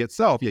strategy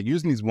itself,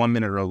 using these 1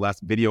 minute or less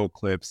video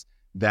clips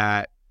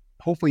that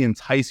hopefully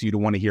entice you to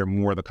want to hear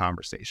more of the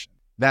conversation.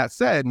 That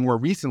said, more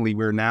recently,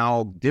 we're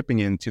now dipping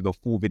into the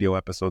full video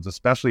episodes,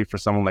 especially for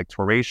someone like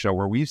Horatio,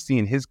 where we've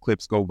seen his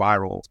clips go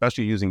viral,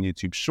 especially using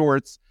YouTube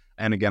Shorts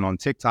and again on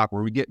TikTok,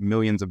 where we get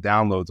millions of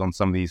downloads on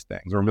some of these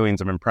things, or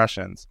millions of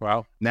impressions.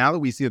 Wow. Now that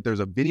we see that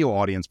there's a video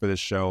audience for this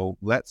show,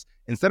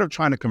 instead of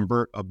trying to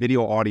convert a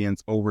video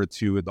audience over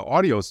to the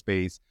audio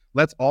space,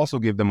 let's also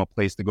give them a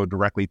place to go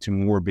directly to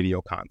more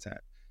video content.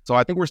 So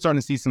I think we're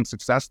starting to see some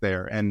success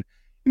there. And,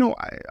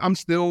 I'm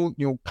still,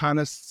 kind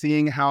of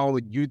seeing how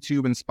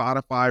YouTube and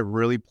Spotify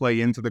really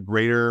play into the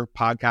greater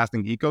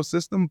podcasting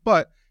ecosystem,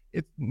 but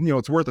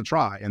it's worth a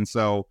try. And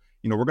so,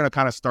 we're going to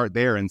kind of start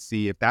there and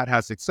see if that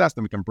has success,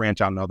 then we can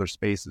branch out in other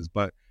spaces.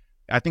 But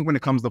I think when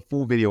it comes to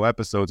full video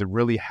episodes, it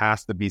really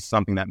has to be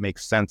something that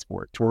makes sense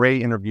for it.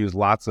 Touré interviews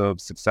lots of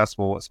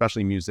successful,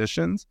 especially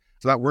musicians.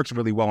 So that works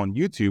really well on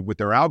YouTube with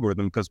their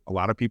algorithm, because a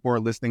lot of people are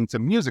listening to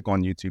music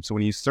on YouTube. So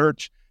when you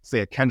search,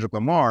 say, a Kendrick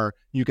Lamar,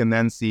 you can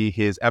then see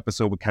his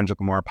episode with Kendrick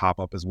Lamar pop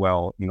up as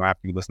well,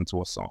 after you listen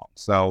to a song.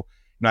 So,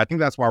 I think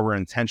that's why we're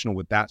intentional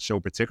with that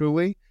show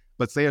particularly.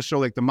 But say a show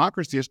like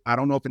Democracy, I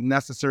don't know if it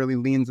necessarily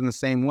leans in the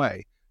same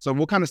way. So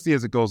we'll kind of see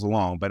as it goes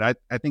along. But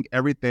I think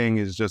everything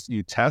is just,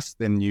 you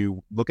test and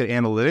you look at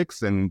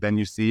analytics, and then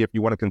you see if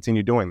you want to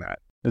continue doing that.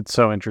 It's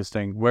so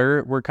interesting.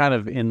 We're kind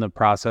of in the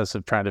process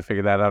of trying to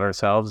figure that out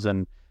ourselves.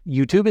 And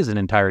YouTube is an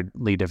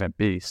entirely different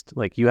beast.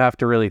 Like, you have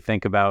to really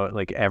think about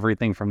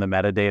everything from the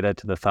metadata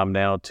to the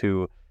thumbnail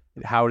to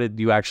how did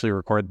you actually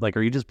record?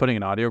 Are you just putting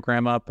an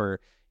audiogram up,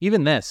 or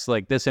even this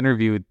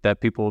interview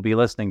that people will be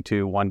listening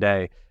to one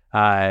day?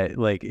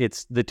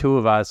 It's the two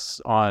of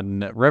us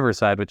on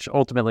Riverside, which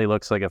ultimately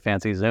looks like a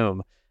fancy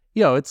Zoom.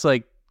 It's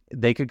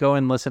they could go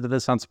and listen to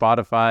this on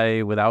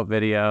Spotify without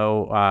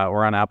video,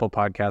 or on Apple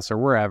Podcasts or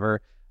wherever.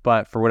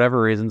 But for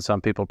whatever reason,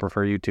 some people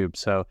prefer YouTube.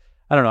 So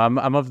I don't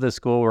know. I'm of the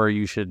school where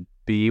you should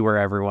be where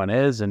everyone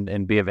is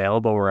and be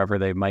available wherever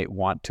they might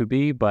want to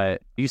be.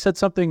 But you said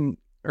something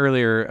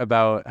earlier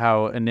about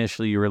how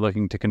initially you were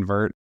looking to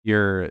convert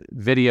your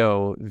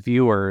video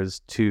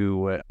viewers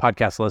to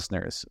podcast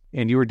listeners.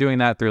 And you were doing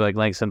that through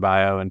links in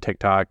bio and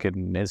TikTok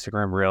and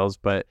Instagram Reels.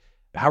 But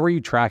how were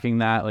you tracking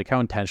that? How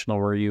intentional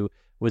were you?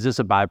 Was this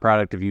a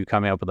byproduct of you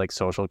coming up with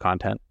social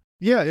content?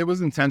 Yeah, it was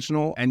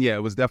intentional. And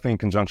it was definitely in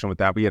conjunction with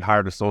that. We had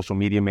hired a social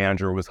media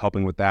manager who was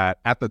helping with that.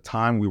 At the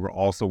time, we were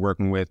also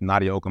working with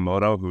Nadia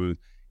Okamoto, who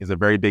is a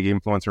very big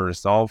influencer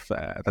herself.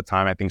 At the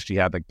time, I think she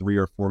had 3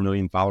 or 4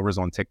 million followers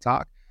on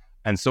TikTok.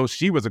 And so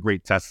she was a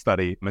great test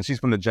study. And she's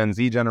from the Gen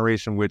Z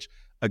generation, which,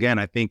 again,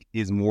 I think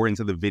is more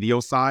into the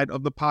video side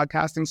of the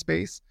podcasting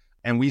space.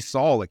 And we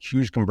saw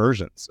huge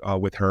conversions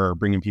with her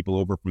bringing people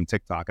over from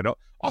TikTok. It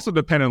also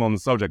depended on the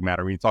subject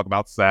matter. When you talk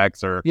about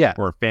sex or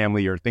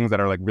family or things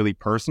that are really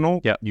personal,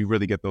 you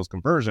really get those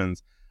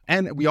conversions.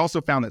 And we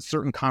also found that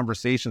certain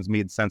conversations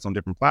made sense on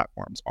different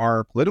platforms.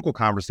 Our political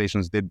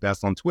conversations did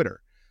best on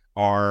Twitter.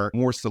 Our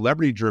more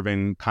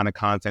celebrity-driven kind of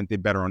content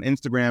did better on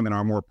Instagram, and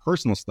our more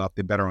personal stuff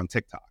did better on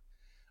TikTok.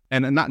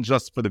 And not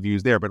just for the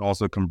views there, but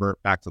also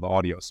convert back to the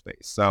audio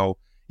space. So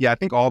I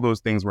think all those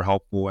things were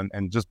helpful.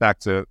 And just back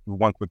to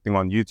one quick thing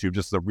on YouTube,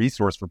 just as a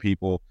resource for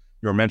people,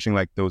 you were mentioning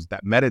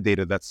that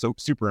metadata that's so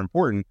super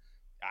important.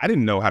 I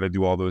didn't know how to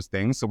do all those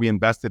things. So we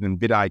invested in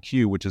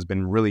vidIQ, which has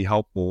been really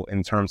helpful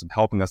in terms of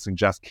helping us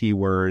suggest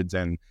keywords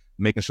and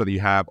making sure that you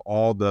have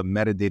all the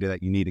metadata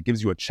that you need. It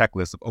gives you a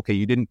checklist of, okay,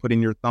 you didn't put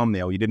in your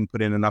thumbnail, you didn't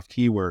put in enough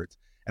keywords.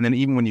 And then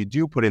even when you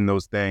do put in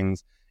those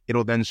things,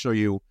 it'll then show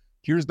you,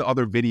 here's the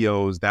other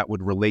videos that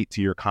would relate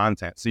to your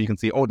content. So you can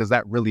see, oh, does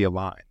that really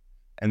align?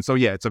 And so,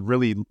 it's a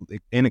really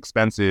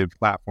inexpensive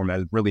platform that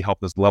has really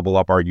helped us level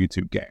up our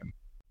YouTube game.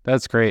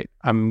 That's great.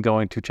 I'm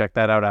going to check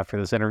that out after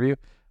this interview.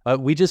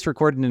 We just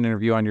recorded an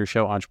interview on your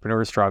show,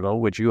 Entrepreneur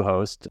Struggle, which you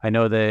host. I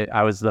know that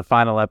I was the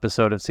final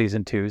episode of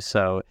season 2,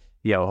 so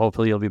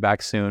hopefully you'll be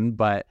back soon.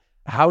 But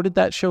how did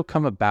that show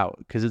come about?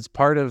 Because it's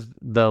part of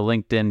the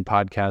LinkedIn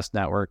Podcast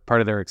Network, part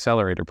of their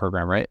accelerator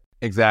program, right?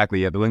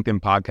 Exactly. The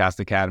LinkedIn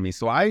Podcast Academy.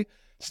 So I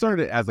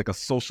started as a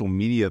social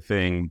media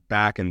thing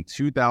back in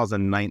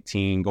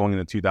 2019, going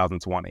into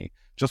 2020,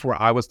 just where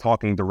I was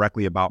talking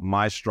directly about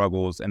my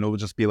struggles, and it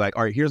would just be all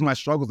right, here's my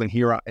struggles, and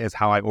here is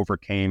how I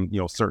overcame,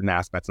 certain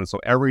aspects. And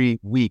so every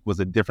week was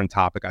a different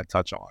topic I'd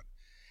touch on.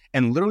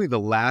 And literally the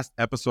last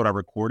episode I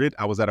recorded,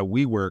 I was at a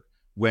WeWork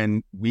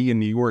when we in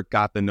New York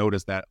got the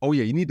notice that, oh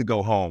yeah, you need to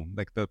go home.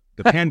 Like the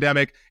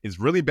pandemic is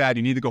really bad.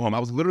 You need to go home. I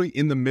was literally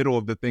in the middle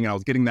of the thing. I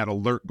was getting that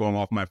alert going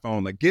off my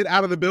phone, like, get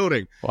out of the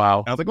building. Wow.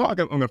 And I was like, well, I'm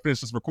going to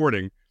finish this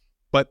recording.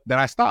 But then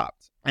I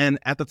stopped. And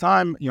at the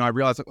time, I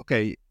realized, like,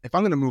 okay, if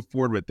I'm going to move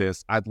forward with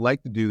this, I'd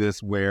like to do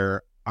this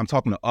where I'm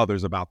talking to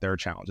others about their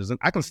challenges. And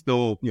I can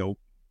still,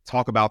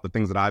 talk about the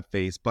things that I've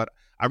faced, but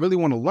I really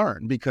want to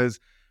learn, because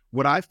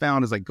what I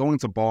found is like going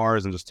to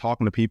bars and just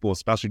talking to people,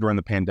 especially during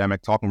the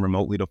pandemic, talking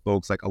remotely to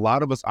folks, like a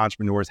lot of us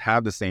entrepreneurs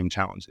have the same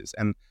challenges.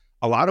 And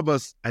a lot of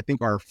us, I think,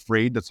 are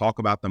afraid to talk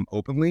about them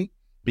openly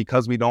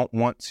because we don't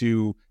want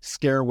to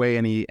scare away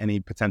any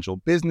potential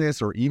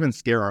business or even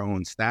scare our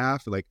own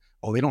staff. Like,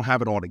 oh, they don't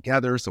have it all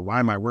together, so why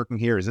am I working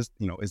here? Is this,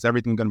 is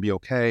everything going to be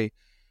okay?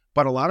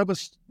 But a lot of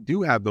us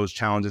do have those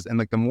challenges. And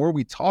like the more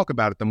we talk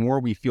about it, the more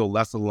we feel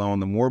less alone,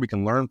 the more we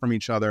can learn from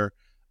each other,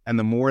 and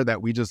the more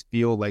that we just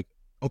feel like,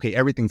 okay,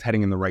 everything's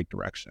heading in the right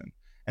direction.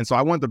 And so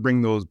I wanted to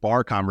bring those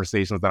bar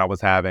conversations that I was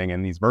having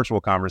and these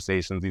virtual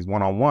conversations, these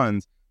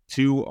one-on-ones,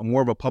 to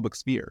more of a public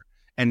sphere.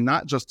 And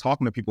not just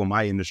talking to people in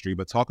my industry,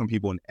 but talking to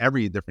people in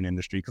every different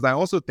industry. Because I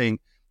also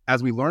think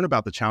as we learn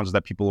about the challenges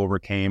that people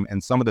overcame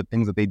and some of the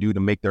things that they do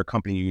to make their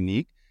company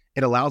unique,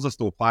 it allows us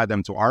to apply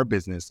them to our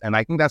business. And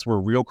I think that's where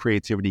real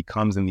creativity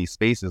comes in these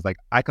spaces. Like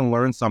I can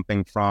learn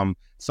something from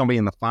somebody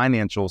in the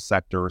financial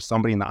sector or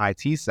somebody in the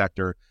IT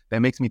sector that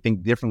makes me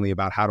think differently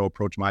about how to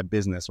approach my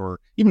business or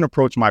even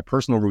approach my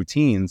personal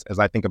routines as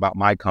I think about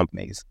my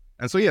companies.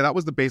 And so, yeah, that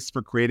was the basis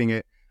for creating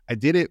it. I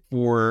did it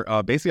for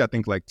basically, I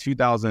think like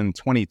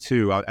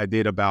 2022, I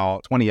did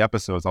about 20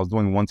 episodes. I was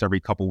doing once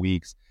every couple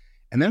weeks.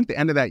 And then at the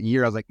end of that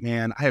year, I was like,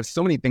 man, I have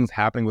so many things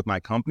happening with my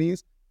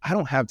companies. I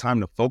don't have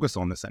time to focus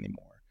on this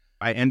anymore.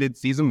 I ended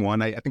season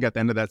 1. I think at the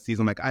end of that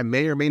season, like I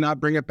may or may not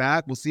bring it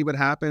back. We'll see what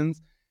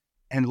happens.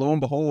 And lo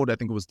and behold, I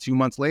think it was 2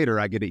 months later,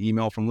 I get an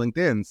email from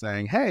LinkedIn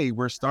saying, hey,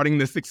 we're starting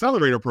this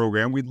accelerator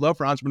program. We'd love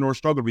for Entrepreneur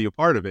Struggle to be a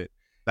part of it.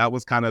 That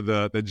was kind of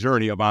the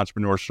journey of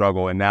Entrepreneur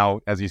Struggle. And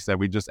now, as you said,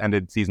 we just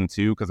ended season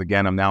 2 because,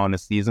 again, I'm now in a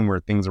season where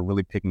things are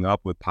really picking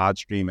up with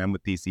Podstream and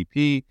with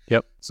DCP.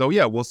 Yep. So,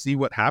 yeah, we'll see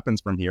what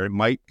happens from here. It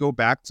might go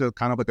back to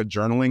kind of like a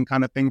journaling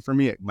kind of thing for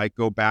me. It might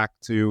go back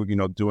to,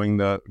 doing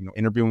the,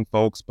 interviewing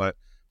folks. But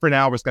for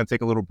now, we're just going to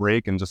take a little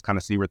break and just kind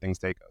of see where things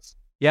take us.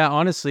 Yeah,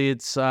 honestly,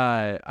 it's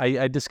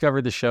I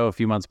discovered the show a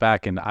few months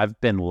back and I've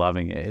been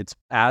loving it. It's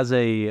as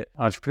a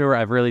entrepreneur,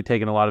 I've really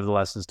taken a lot of the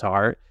lessons to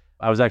heart.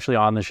 I was actually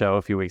on the show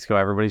a few weeks ago.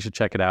 Everybody should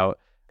check it out.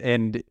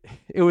 And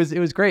it was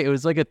great. It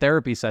was like a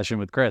therapy session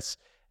with Chris.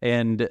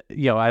 And,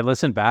 I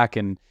listened back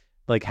and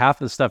like half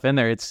the stuff in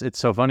there, it's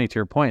so funny to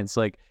your point. It's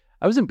like,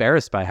 I was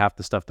embarrassed by half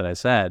the stuff that I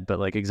said, but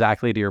like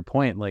exactly to your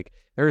point, like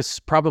there's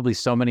probably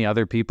so many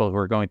other people who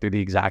are going through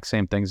the exact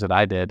same things that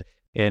I did.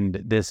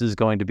 And this is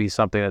going to be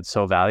something that's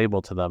so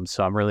valuable to them.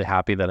 So I'm really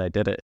happy that I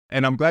did it.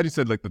 And I'm glad you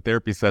said like the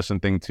therapy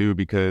session thing too,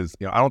 because,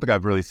 I don't think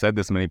I've really said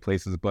this many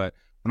places, but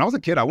when I was a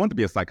kid, I wanted to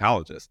be a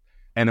psychologist.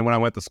 And then when I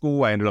went to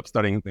school, I ended up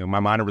studying, my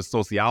minor was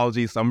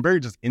sociology. So I'm very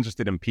just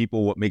interested in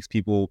people, what makes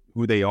people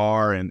who they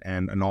are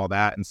and all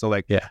that. And so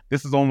like,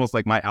 This is almost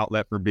like my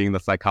outlet for being the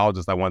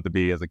psychologist I wanted to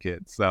be as a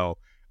kid. So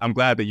I'm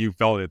glad that you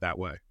felt it that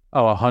way.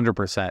 Oh,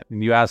 100%.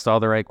 And you asked all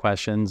the right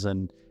questions.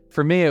 And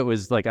for me, it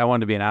was like, I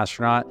wanted to be an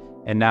astronaut.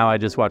 And now I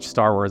just watch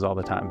Star Wars all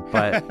the time.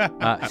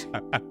 But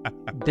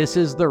this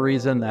is the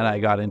reason that I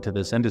got into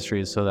this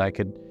industry, is so that I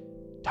could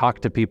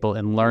talk to people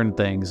and learn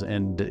things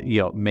and,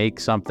 make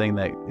something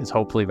that is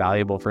hopefully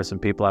valuable for some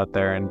people out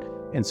there.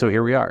 And so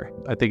here we are.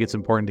 I think it's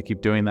important to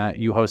keep doing that.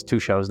 You host 2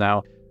 shows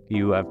now.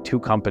 You have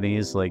 2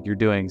 companies, like you're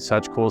doing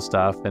such cool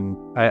stuff. And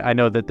I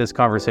know that this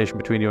conversation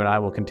between you and I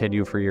will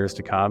continue for years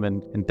to come.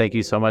 And thank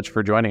you so much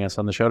for joining us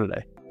on the show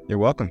today. You're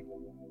welcome.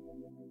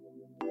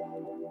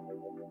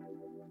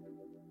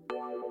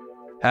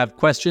 Have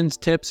questions,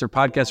 tips, or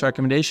podcast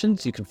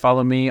recommendations? You can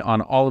follow me on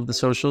all of the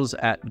socials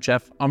at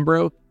Jeff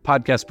Umbro.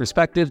 Podcast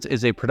Perspectives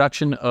is a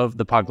production of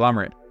The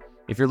Podglomerate.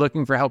 If you're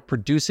looking for help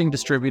producing,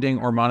 distributing,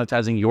 or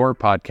monetizing your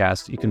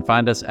podcast, you can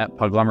find us at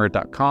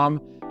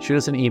podglomerate.com, shoot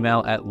us an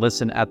email at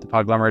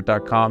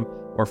listen@thepodglomerate.com,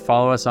 or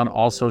follow us on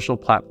all social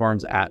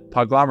platforms at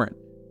Podglomerate.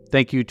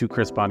 Thank you to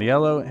Chris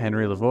Boniello,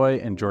 Henry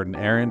Lavoie, and Jordan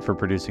Aaron for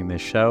producing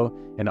this show,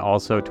 and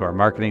also to our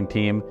marketing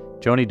team,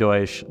 Joni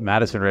Deutsch,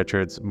 Madison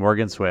Richards,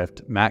 Morgan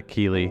Swift, Matt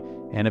Keeley,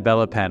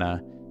 Annabella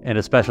Penna, and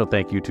a special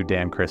thank you to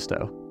Dan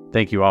Christo.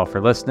 Thank you all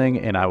for listening,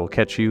 and I will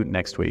catch you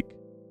next week.